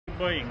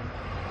buying?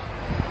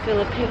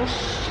 Filipino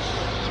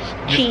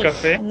cheese.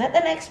 Cafe? I'm not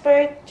an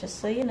expert, just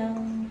so you know.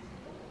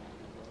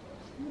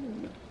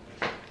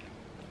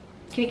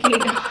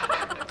 Kinikilig ako.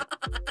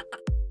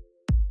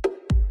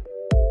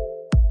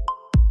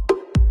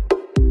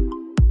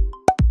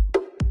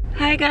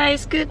 Hi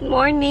guys, good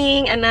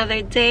morning. Another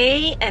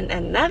day and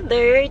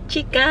another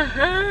chikahan.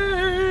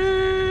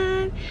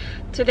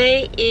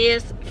 Today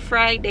is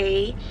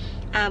Friday.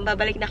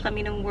 Babalik na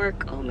kami ng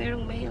work. Oh,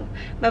 merong mail.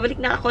 Babalik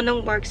na ako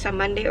ng work sa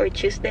Monday or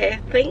Tuesday,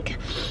 I think.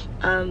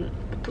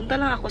 Punta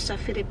lang ako sa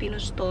Filipino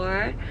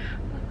store.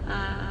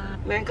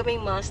 Meron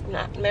kaming mask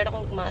na. Meron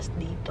akong mask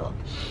dito.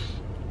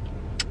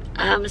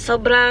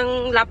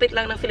 Sobrang lapit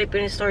lang ng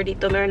Filipino store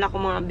dito. Meron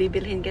akong mga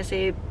bibilhin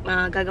kasi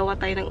gagawa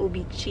tayo ng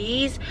ubi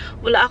cheese.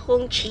 Wala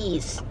akong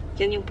cheese.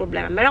 Yun yung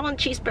problema. Meron akong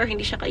cheese pero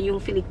hindi siya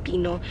yung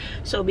Filipino.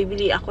 So,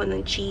 bibili ako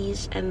ng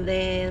cheese and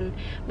then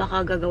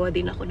baka gagawa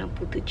din ako ng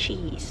puto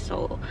cheese.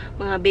 So,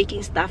 mga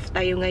baking stuff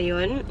tayo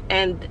ngayon.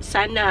 And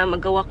sana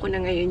magawa ko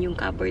na ngayon yung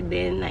cupboard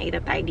din na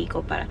itatidy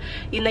ko para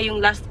yun na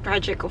yung last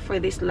project ko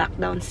for this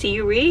lockdown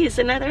series.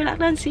 Another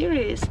lockdown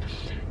series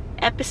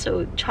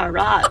episode.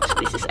 Charot.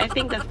 This is, I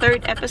think, the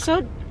 3rd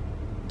episode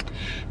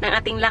ng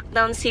ating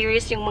lockdown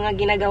series, yung mga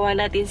ginagawa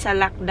natin sa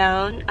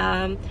lockdown.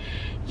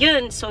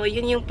 Yun. So,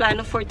 yun yung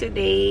plano for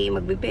today.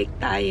 Magbe-bake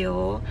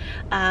tayo.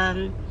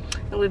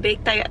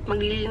 Magbe-bake tayo at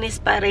maglilinis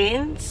pa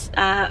rin.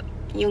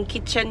 Yung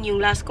kitchen, yung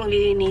last kong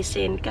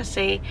lilinisin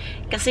kasi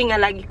nga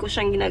lagi ko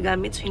siyang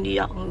ginagamit. So, hindi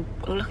ako,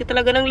 ang laki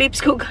talaga ng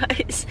lips ko,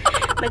 guys.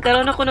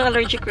 Nagkaroon ako ng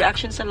allergic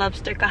reaction sa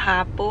lobster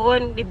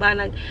kahapon. Diba?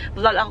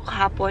 Nag-vlog ako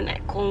kahapon.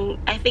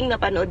 I think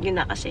napanood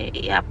nyo na kasi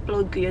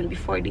i-upload ko yun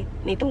before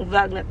nitong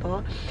vlog na to.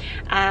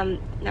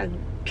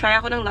 Nag-try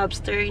ako ng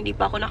lobster. Hindi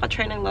pa ako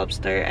nakatry ng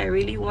lobster. I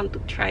really want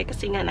to try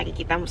kasi nga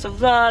nakikita mo sa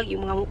vlog,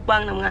 yung mga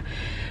mukbang ng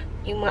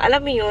yung mga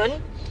alam mo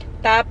yun.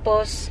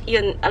 Tapos,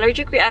 yun,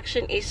 allergic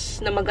reaction is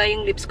namaga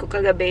yung lips ko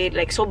kagabi.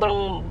 Like,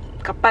 sobrang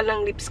kapal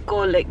ng lips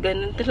ko. Like,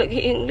 ganun talaga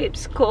yung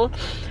lips ko.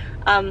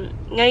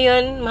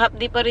 Ngayon,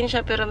 mahapdi pa rin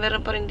siya, pero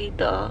meron pa rin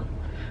dito.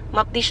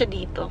 Mahapdi siya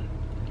dito.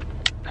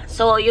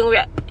 So,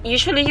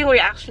 usually yung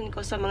reaction ko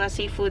sa mga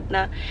seafood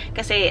na,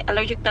 kasi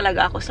allergic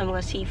talaga ako sa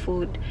mga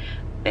seafood.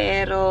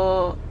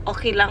 Pero,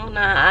 okay lang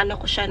na ano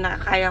ko siya,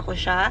 nakakaya ko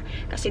siya.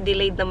 Kasi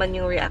delayed naman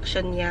yung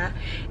reaction niya.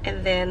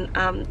 And then,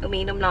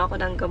 umiinom lang ako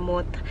ng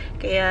gamot.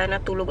 Kaya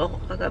natulog ako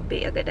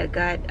kagabi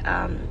agad-agad.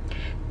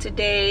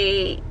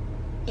 Today,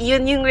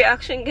 yun yung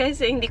reaction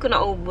guys. Hindi ko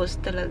naubos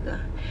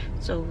talaga.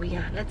 So,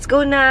 yeah. Let's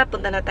go na.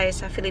 Punta na tayo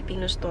sa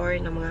Filipino store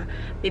ng mga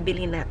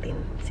bibili natin.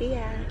 See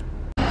ya!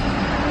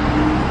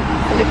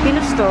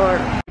 Filipino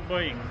store.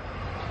 Buying?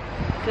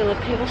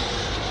 Filipino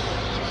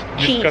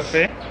cheese.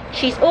 Cafe?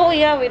 Cheese. Oh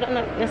yeah, we don't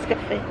have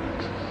Nescafe.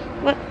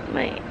 What?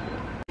 My.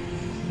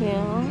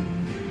 Yeah.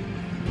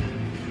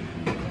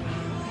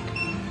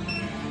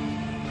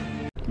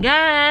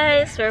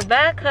 Guys, we're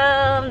back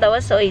home. That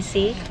was so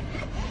easy.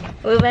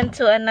 We went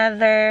to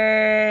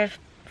another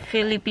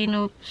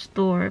Filipino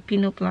store,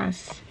 Pino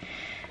Plus.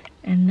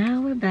 And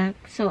now we're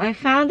back. So I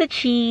found the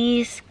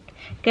cheese.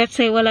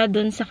 Kasi wala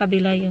dun sa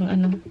kabila yung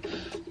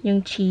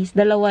yung cheese.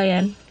 Dalawa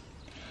yan.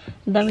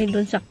 Dami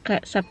dun sa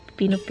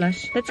Pino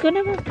Plus. Let's go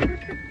na.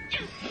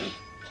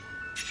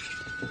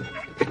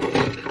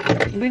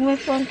 Bring my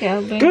phone,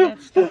 I'll bring that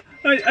stuff.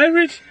 I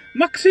reached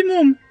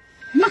maximum!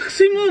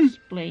 Maximum!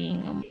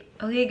 Playing.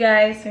 Okay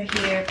guys, we're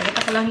here.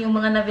 Pakita ko lang yung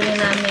mga nabili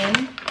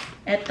namin.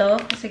 Eto,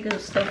 kasi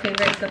gusto,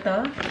 favorite ko to.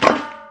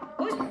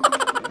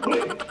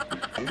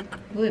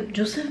 Uy,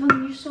 Joseph,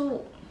 you're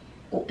so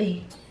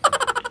OA.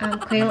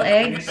 Quail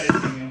eggs.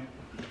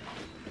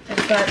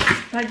 I've got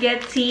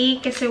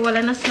spaghetti, kasi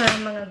wala na sa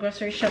mga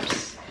grocery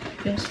shops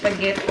yung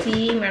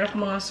spaghetti. Meron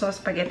ko mga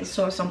sauce, spaghetti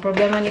sauce. Ang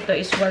problema nito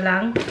is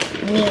walang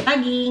meat.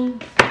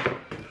 Saging.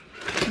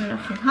 Meron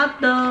akong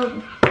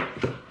hotdog.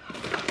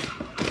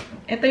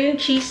 Ito yung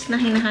cheese na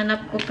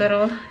hinahanap ko,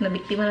 pero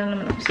nabiktima lang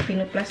naman ako sa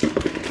Pino Plus.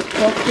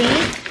 Coffee.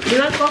 Di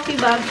ba coffee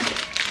bag?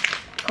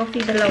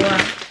 Coffee 2.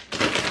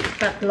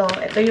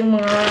 3. Ito yung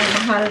mga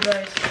mahal,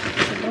 guys.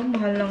 Sobrang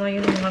mahal na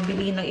ngayon yung mga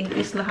bili.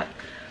 Nag-increase lahat.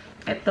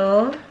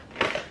 Ito.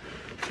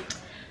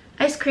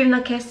 Ice cream na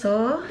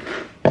queso.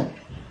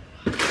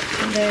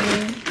 And then,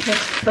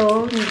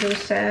 pesto ni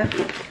Joseph.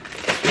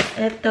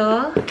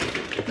 Ito.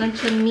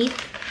 Luncheon meat.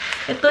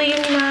 Ito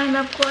yung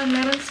hinahanap ko.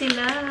 Meron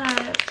sila.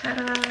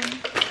 Charan.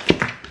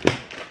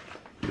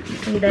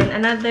 And then,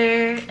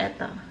 another.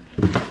 Ito.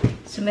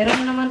 So,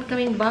 meron naman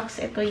kaming box.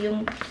 Ito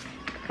yung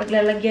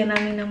paglalagyan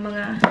namin ng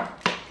mga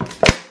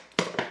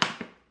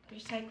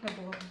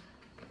recyclable.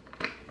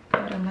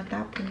 Para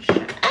matapon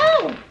siya.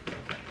 Ow!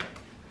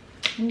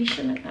 Hindi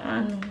siya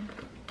nakaano.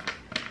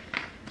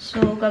 So,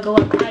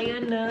 gagawa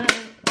tayo ng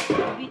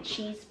ubi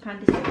cheese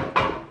pandesal.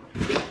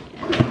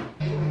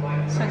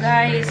 So,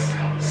 guys,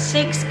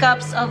 6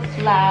 cups of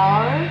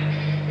flour.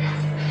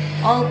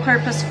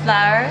 All-purpose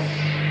flour.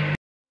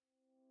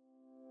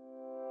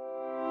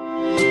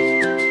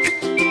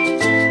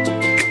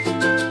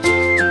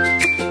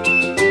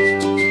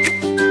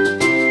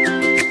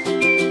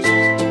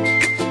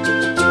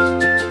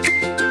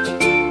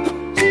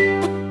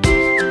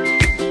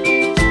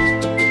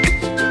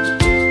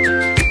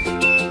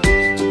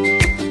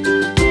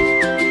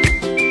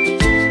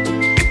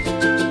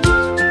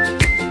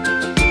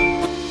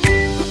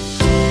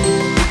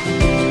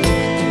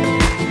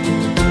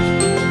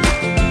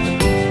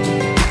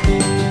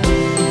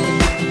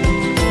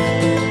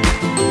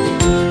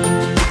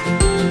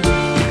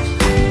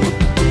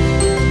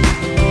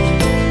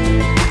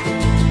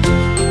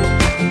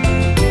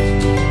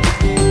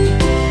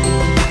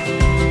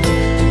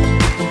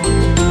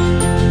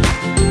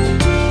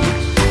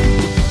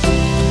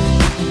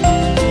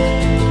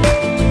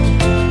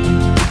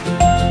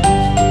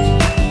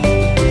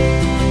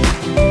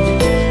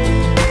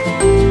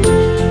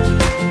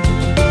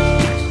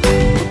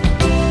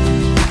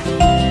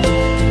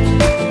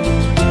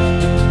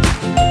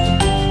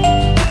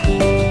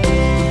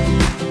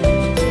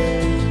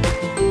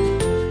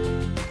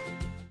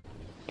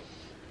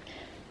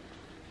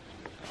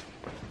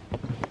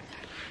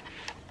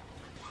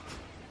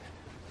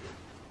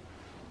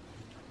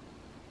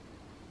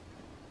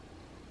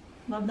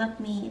 Well, not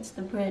me, it's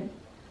the bread.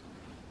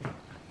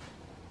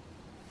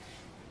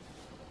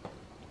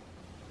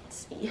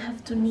 So you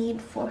have to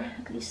knead for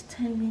at least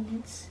 10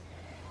 minutes.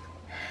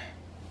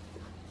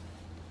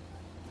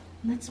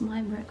 That's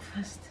my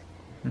breakfast.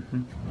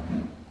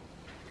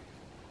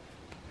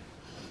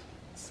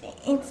 See,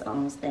 it's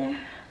almost there.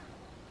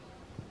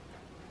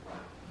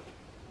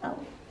 Oh.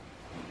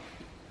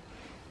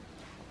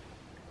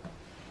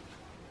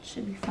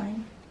 Should be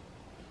fine.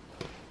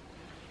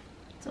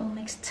 It's all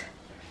mixed.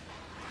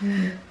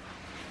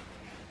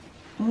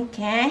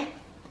 Okay.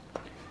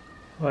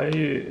 Why are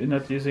you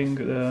not using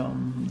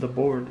the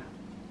board?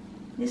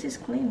 This is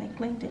clean. I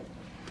cleaned it.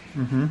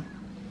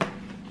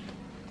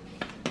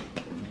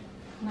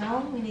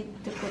 Now we need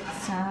to put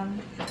some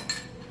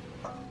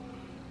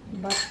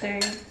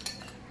butter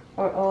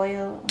or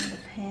oil on the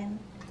pan.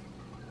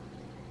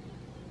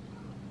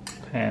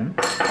 Pan?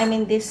 I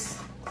mean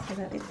this, so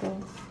that it will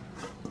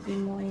be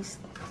moist.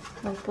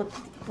 We'll put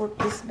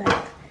this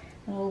back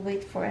and we'll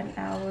wait for an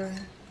hour.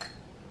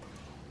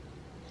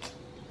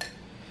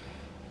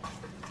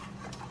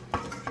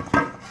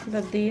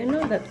 But do you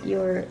know that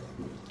your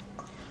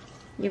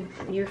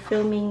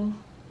filming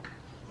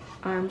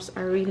arms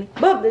are really...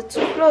 Bob, that's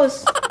so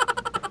close!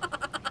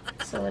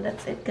 So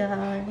that's it,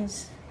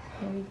 guys.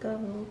 Here we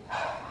go.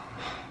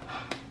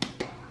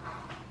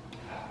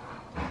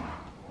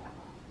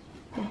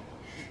 Okay.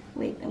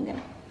 Wait, I'm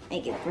gonna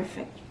make it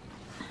perfect.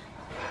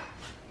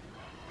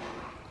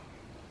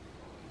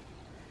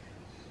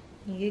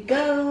 Here you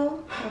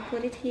go. I'll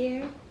put it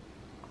here.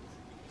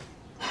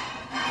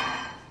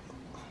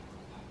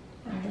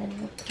 And then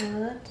we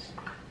put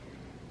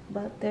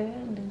butter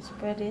and then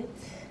spread it.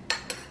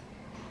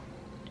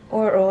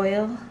 Or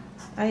oil.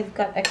 I've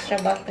got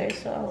extra butter,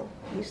 so I'll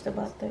use the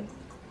butter.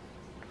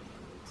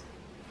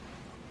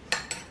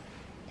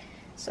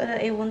 So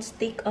that it won't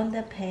stick on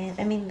the pan.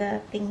 I mean the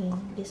thingy,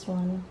 this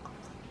one.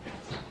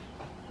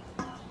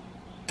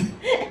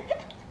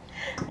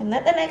 I'm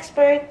not an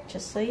expert,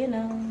 just so you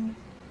know.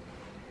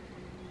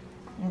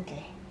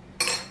 Okay.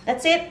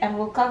 That's it, and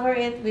we'll cover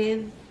it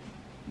with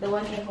the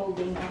one you're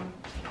holding now.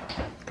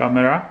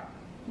 Camera?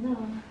 No.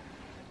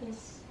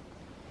 This.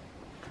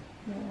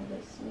 No,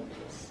 this.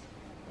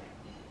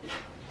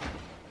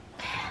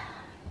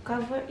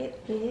 Cover it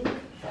with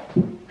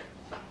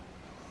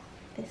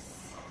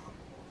this.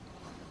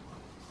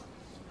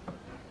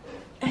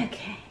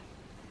 Okay.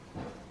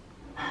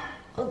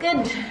 Oh,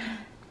 good.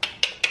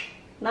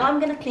 Now I'm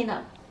gonna clean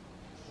up.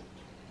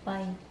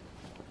 Bye.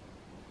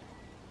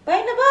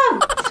 Bye na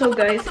ba? So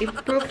guys,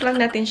 i-proof lang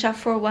natin siya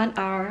for 1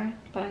 hour.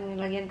 Parang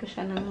nilagyan ko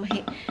siya ng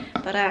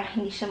para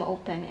hindi siya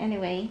ma-open.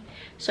 Anyway,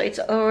 so it's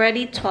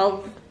already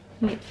 12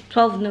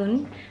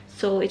 noon.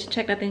 So,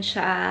 i-check natin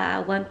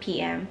siya 1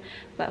 p.m.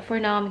 But for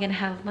now, I'm gonna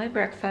have my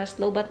breakfast.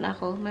 Lobat na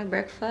ako. My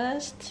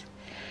breakfast.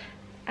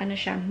 Ano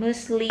siya?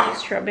 Muesli,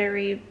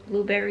 strawberry,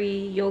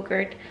 blueberry,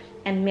 yogurt,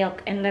 and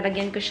milk. And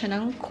nalagyan ko siya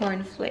ng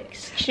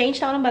cornflakes.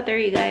 Change na ako ng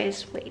battery,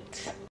 guys.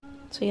 Wait.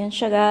 So, yan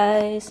siya,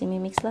 guys.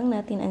 Imimix lang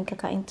natin and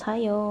kakain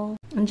tayo.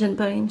 Andyan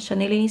pa rin siya.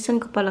 Nilinisan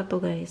ko pala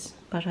to, guys.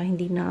 Para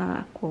hindi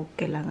na ako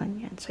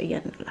kailangan yan. So,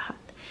 yan lahat.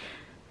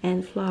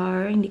 And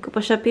flour. Hindi ko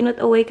pa siya pinut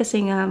away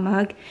kasi nga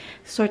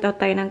mag-sort out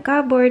tayo ng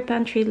cupboard,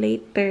 pantry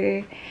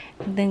later.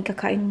 And then,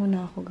 kakain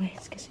muna ako,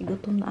 guys. Kasi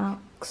gutom na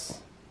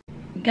ako.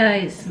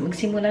 Guys,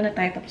 magsimula na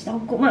tayo. Tapos na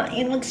ako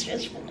kumain.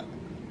 Mag-stretch muna.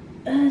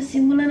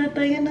 Simula na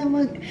tayo na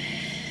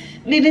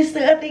mag-linis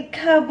ng ating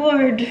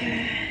cupboard.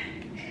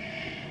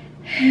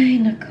 Ay,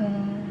 nako.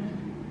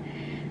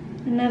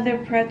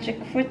 Another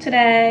project for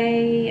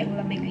today. Ang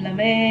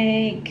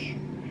lamig-lamig.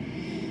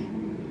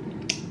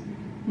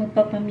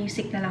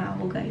 Magpapa-music na lang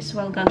ako, guys,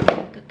 while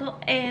gagawin ko to.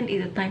 And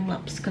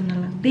ita-time-lapse ko na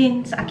lang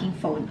din sa aking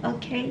phone.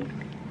 Okay?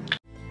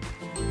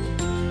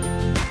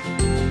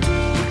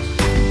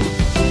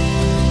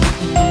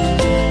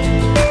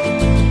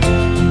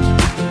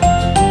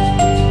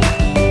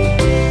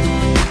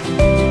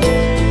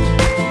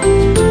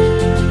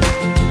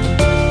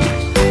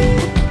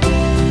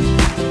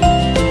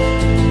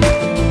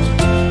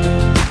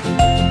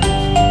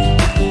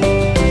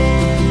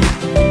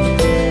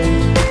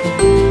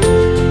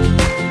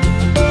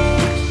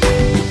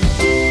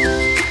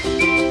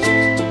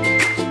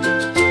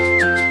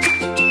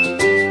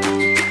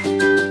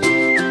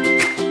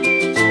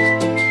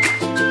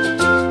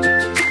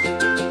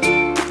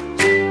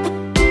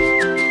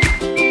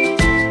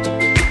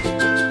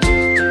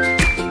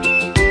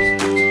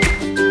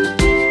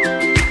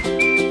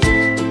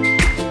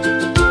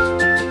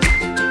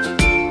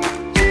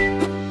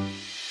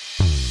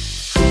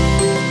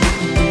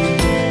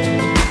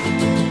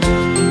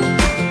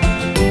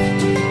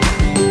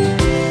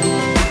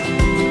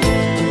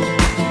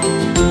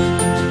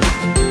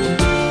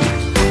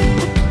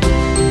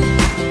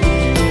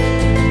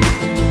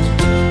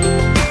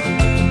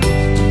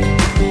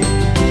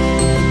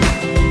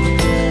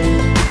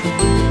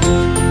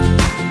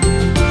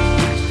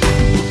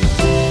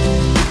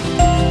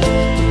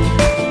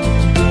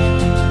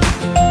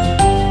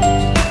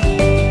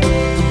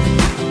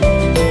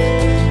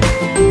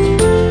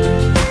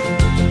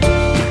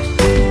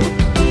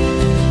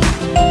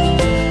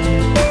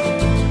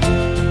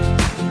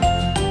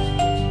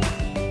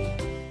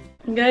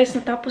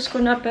 natapos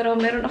ko na, pero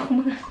meron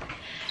ako mga...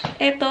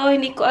 Ito,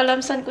 hindi ko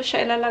alam saan ko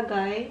siya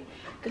ilalagay.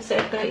 Kasi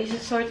ito,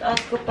 isa-sort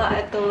out ko pa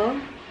ito.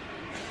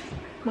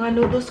 Mga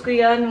noodles ko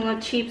yan,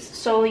 mga chips.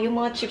 So, yung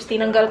mga chips,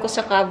 tinanggal ko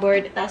sa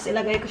cupboard. Tapos,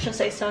 ilagay ko siya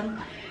sa isang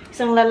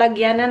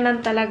lalagyanan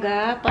lang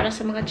talaga para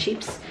sa mga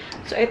chips.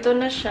 So, ito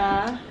na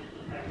siya.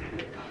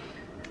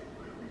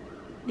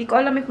 Hindi ko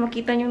alam if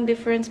makita yung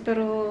difference,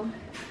 pero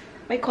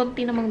may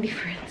konti namang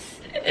difference.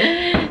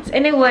 So,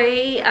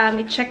 anyway,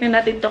 i-check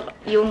na natin to,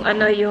 yung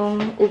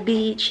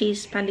ubi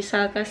cheese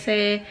pandesal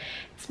kasi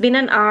it's been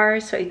an hour.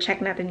 So,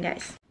 i-check natin,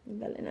 guys.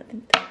 Dala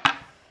natin to.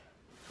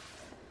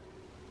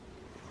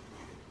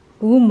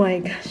 Oh my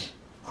gosh.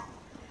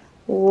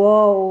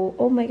 Wow.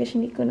 Oh my gosh,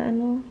 hindi ko na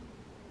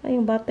ay,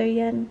 yung butter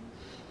yan.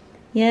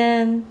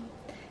 Yan.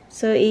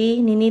 So,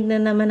 ninid na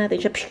naman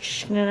natin siya.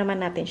 Na naman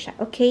natin siya.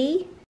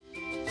 Okay?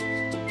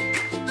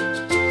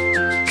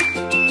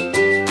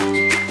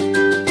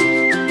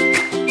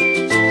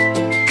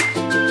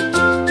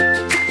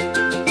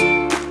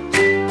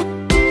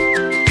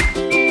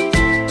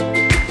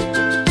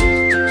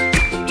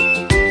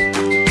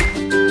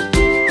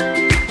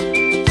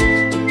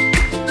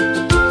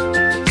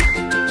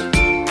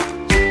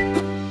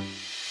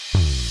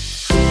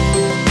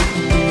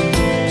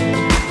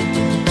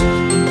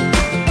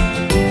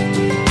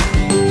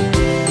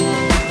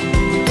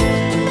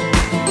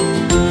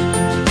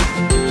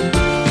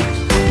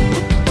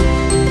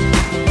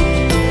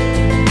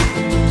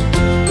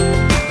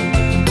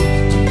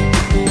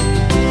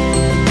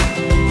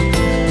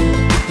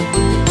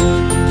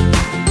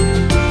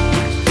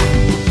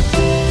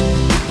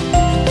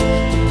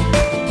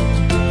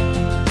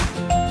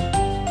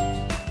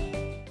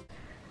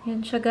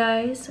 Siya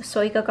guys.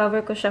 So,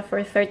 ika-cover ko siya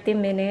for 30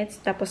 minutes.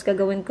 Tapos,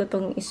 gagawin ko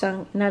tong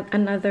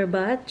another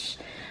batch.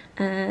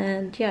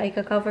 And, yeah,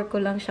 ika-cover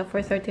ko lang siya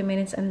for 30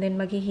 minutes. And then,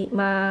 mag-preheat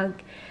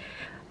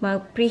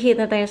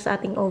na tayo sa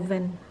ating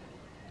oven.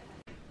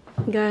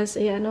 Guys,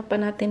 ayan pa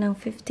natin ng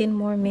 15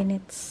 more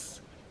minutes.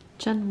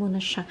 Diyan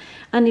muna siya.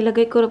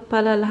 Nilagay ko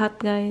pala lahat,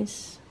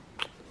 guys.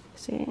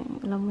 Kasi,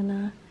 alam mo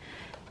na,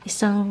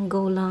 isang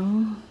go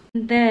lang.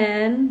 And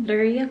then,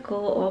 blurry ako.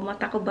 O,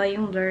 mata ko ba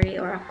yung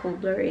blurry or ako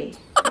blurry?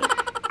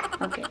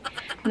 Okay.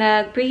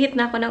 Nag-preheat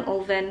na ako ng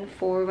oven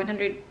for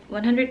 180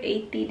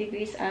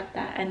 degrees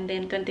ata. And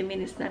then, 20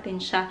 minutes natin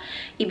siya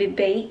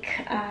i-bake.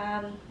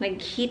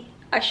 Nag-heat.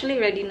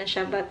 Actually, ready na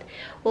siya. But,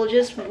 we'll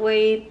just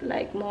wait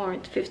like more,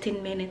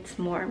 15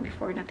 minutes more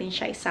before natin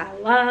siya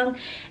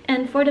isawang.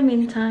 And for the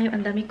meantime,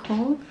 ang dami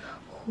kong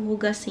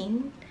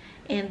hugasin.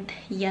 And,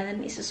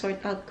 yan.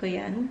 Isa-sort out ko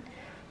yan.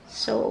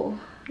 So,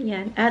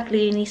 yan. At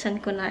linisan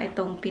ko na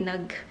itong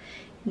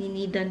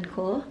pinag-ninidan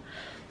ko.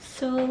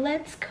 So,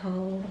 let's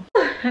go.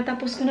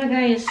 Natapos ko na,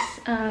 guys.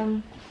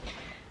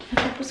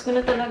 Natapos ko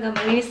na talaga.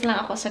 Malinis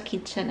lang ako sa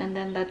kitchen. And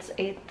then, that's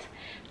it.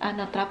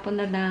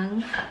 Natrapon na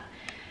lang.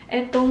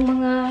 Etong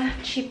mga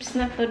chips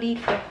na to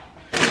dito.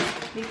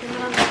 Dito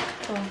na lang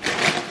ito.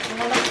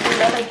 Wala ko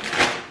lalagay.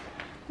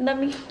 Ang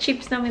daming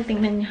chips namin.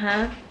 Tingnan niyo,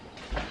 ha?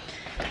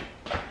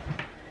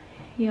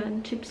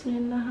 Yan. Chips na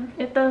yun lahat.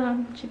 Ito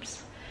lang.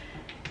 Chips.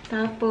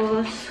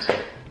 Tapos,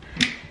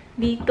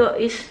 dito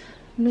is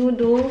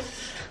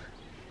noodles.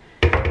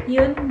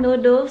 Yun,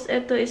 noodles.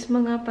 Ito is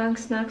mga pang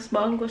snacks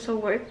baon ko sa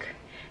work.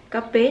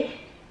 Kape.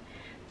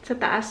 Sa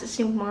taas is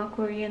yung mga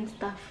Korean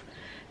stuff.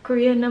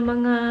 Korean na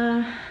mga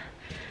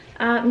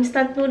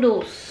instant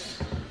noodles.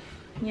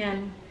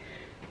 Yan.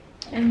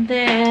 And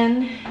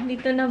then,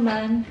 dito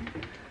naman,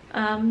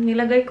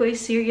 nilagay ko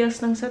is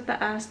cereals lang sa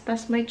taas.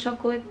 Tapos may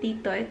chocolate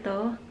dito.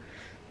 Ito.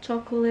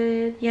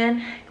 Chocolate.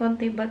 Yan.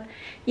 Konti but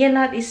yan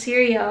lahat is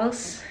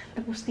cereals.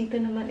 Tapos dito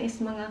naman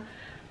is mga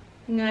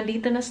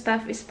dito na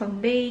stuff is pang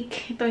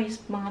bake. Ito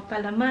is mga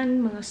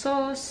palaman, mga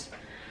sauce.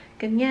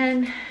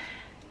 Ganyan.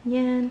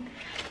 Yan.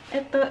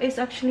 Ito is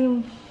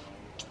actually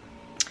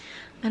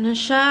ano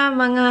siya,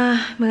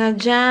 mga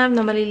jam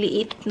na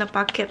maliliit na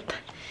packet.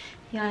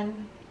 Yan.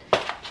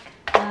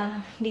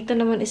 Dito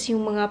naman is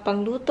yung mga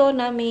pangluto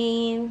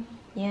namin.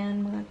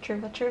 Yan, mga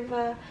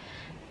churva-churva.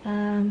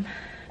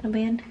 Ano ba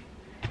yan?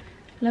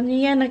 Alam niyo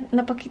yan,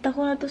 napakita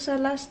ko na to sa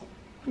last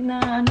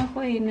na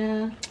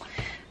na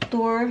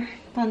tour,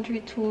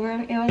 pantry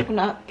tour. Ewan ko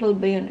na-upload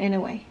ba yun.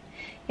 Anyway.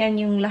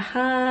 Yan yung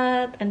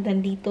lahat. And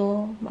then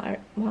dito,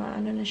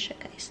 ano na siya,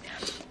 guys.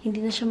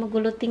 Hindi na siya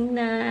magulo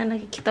tingnan.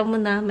 Nakikita mo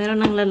na,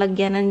 meron ng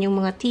lalagyanan yung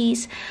mga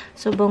teas.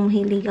 Sobrang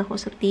mahilig ako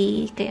sa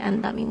tea. Kaya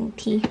ang daming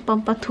tea.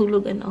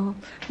 Pampatulog and all.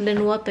 And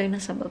then water na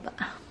sa baba.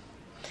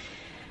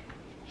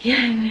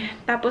 Yan.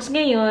 Tapos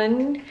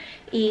ngayon,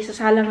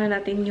 isasalang na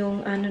natin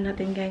yung, ano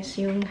natin, guys,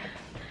 yung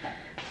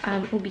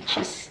ubi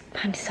cheese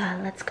pandesal.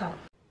 Let's go.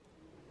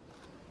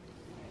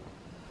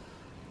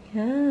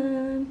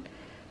 Yan.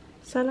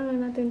 Salang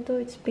na natin to.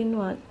 It's been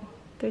what?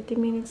 30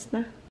 minutes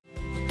na.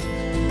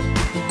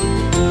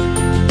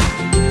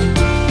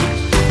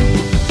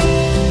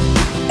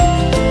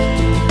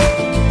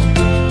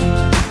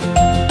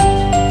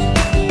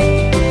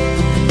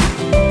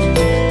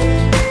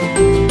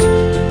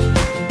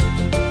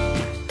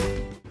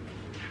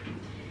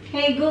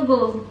 Hey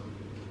Google.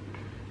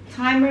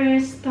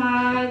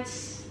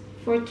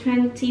 for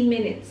 20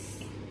 minutes.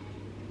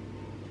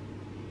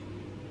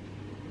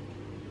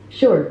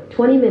 Sure,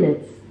 20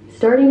 minutes.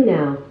 Starting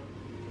now.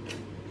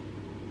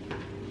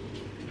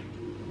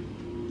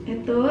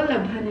 Ito,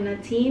 labhan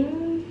natin.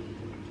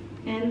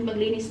 And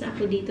maglinis na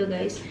ako dito,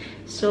 guys.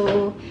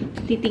 So,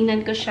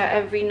 titingnan ko siya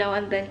every now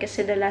and then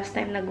kasi the last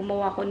time na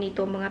gumawa ko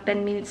nito, mga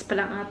 10 minutes pa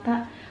lang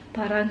ata.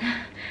 Parang,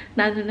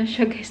 nano na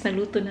siya, guys.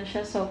 Naluto na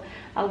siya. So,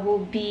 I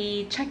will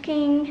be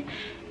checking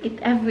it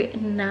every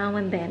now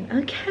and then.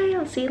 Okay,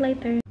 I'll see you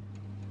later.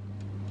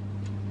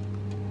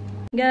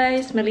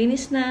 Guys,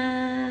 malinis na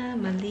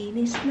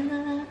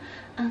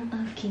ang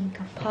aking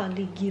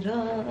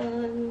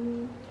kapaligiran.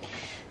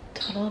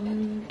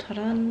 Taran,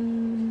 taran.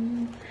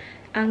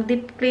 Ang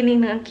deep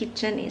cleaning ng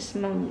kitchen is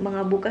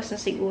mga bukas na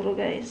siguro,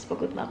 guys.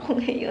 Pagod na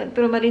ako ngayon.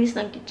 Pero malinis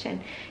na ang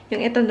kitchen.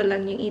 Yung ito na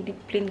lang yung i-deep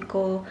clean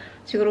ko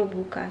siguro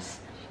bukas.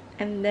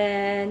 And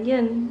then,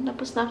 yun.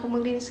 Tapos na ako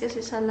maglinis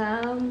kasi sa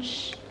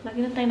lounge.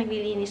 Lagi na tayo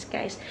naglilinis,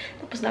 guys.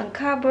 Tapos na ang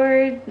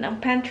cupboard, ang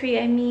pantry,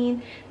 I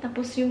mean.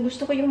 Tapos yung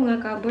gusto ko yung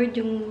mga cupboard,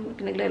 yung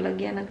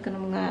pinaglalagyan ko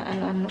ng mga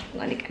ano-ano,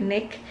 kung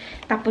anik-anik.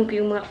 Tapon ko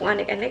yung mga kung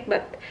anik-anik.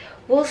 But,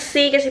 we'll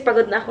see kasi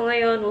pagod na ako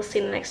ngayon. We'll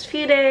see in the next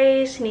few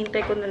days.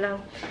 Hinintay ko na lang.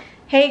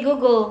 Hey,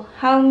 Google,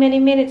 how many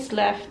minutes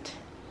left?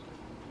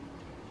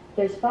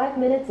 There's 5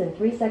 minutes and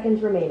 3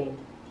 seconds remaining.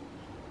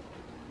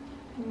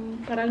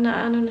 Parang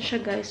naano na siya,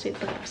 guys. So,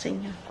 ipagpap sa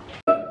inyo.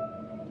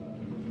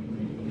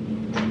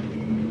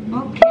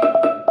 Okay.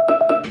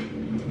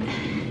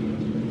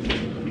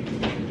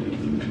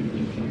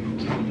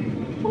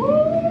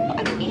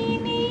 Ang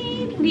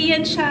init. Hindi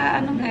yan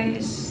siya, ano,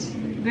 guys.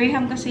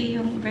 Graham kasi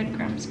yung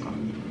breadcrumbs ko.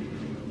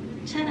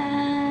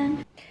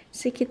 Tcharan!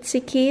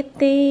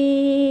 Sikit-sikiti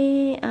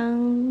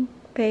ang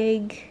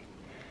peg.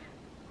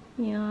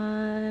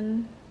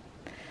 Yan.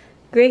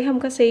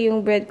 Graham kasi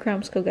yung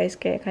breadcrumbs ko, guys.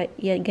 Kaya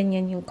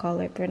ganyan yung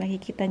color. Pero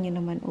nakikita nyo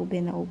naman, ube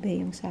na ube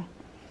yung sa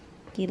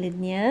kilid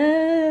niya.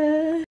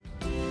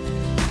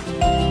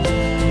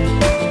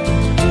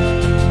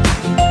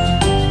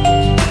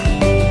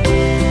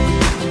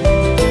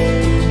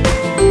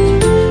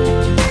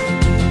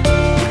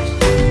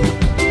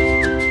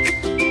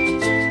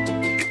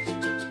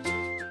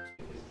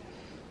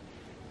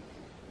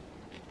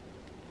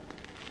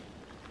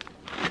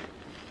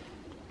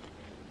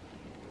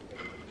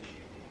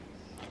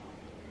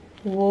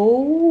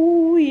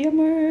 Whoa,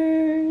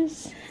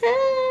 yummers!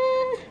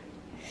 Ah,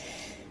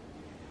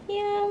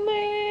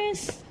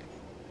 yummers!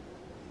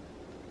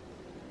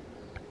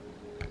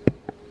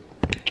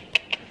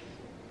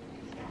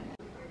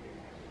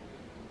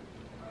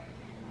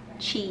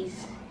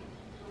 Cheese.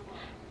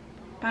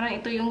 Parang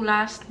ito yung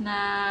last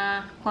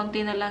na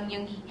konti na lang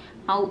yung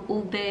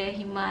ube,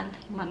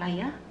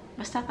 Himalaya.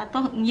 Basta ka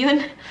to,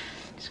 yun.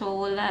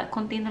 So, wala,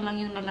 konti na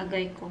lang yung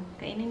nalagay ko.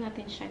 Kainin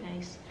natin siya,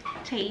 guys.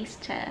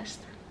 Taste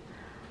test.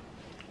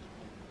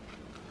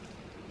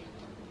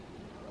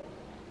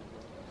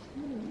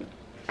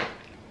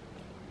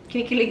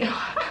 Kinikilig ako.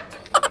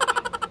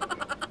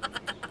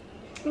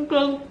 Ang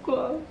galing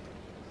ko.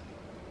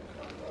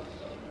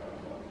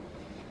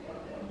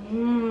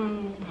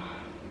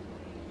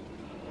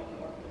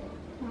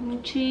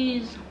 Ang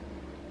cheese.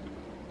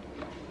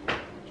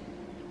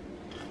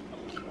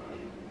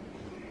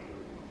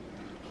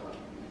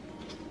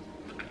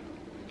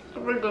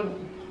 Super good.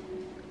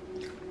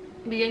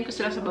 Bigyan ko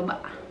sila sa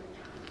baba.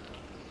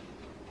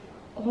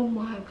 Oh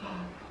my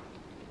God.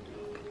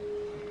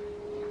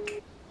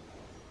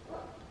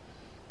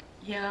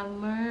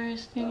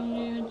 Yummers,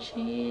 yung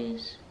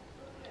cheese.